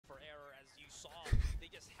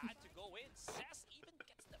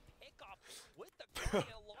bro.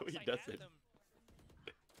 He doesn't.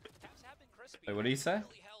 Wait, what did he say?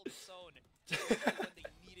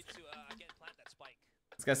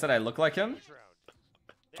 This guy said I look like him?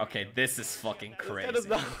 Okay, this is fucking crazy. That does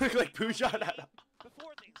not look like Pujan at all.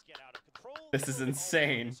 This is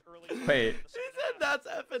insane. Wait. He said that's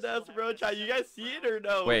FNS, bro. Chat, you guys see it or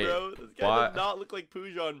no, Wait, bro? This guy what? does not look like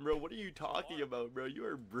Pujan, bro. What are you talking about, bro? You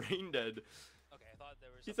are brain dead.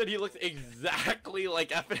 He said he looks exactly like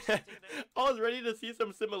FNS. I was ready to see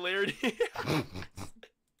some similarity.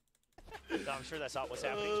 No, I'm sure that's not what's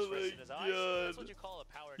happening. Oh Just in his eyes. That's what you call a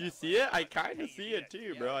power nap. You see it? I kind of see it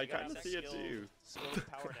too, bro. I kind of see it too.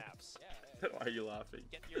 Power naps. Why are you laughing?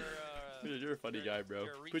 Dude, you're a funny guy, bro.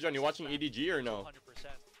 Pujan, you watching EDG or no?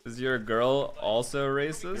 Is your girl also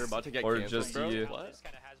racist? You're about to get or canceled, just bro? you? What?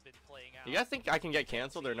 You guys think I can get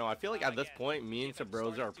canceled or no? I feel like at this point, me and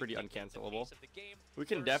Sabroza are pretty uncancelable. We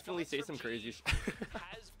can definitely say some crazy shit.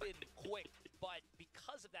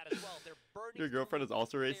 Your girlfriend is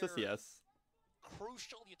also racist? Yes.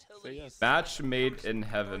 Say yes. Match made in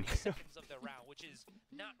heaven.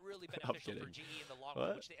 I'm kidding.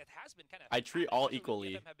 What? I treat all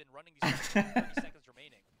equally.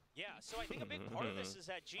 Yeah, so I think a big part of this is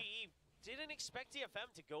that GE didn't expect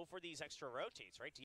DFM to go for these extra rotates, right?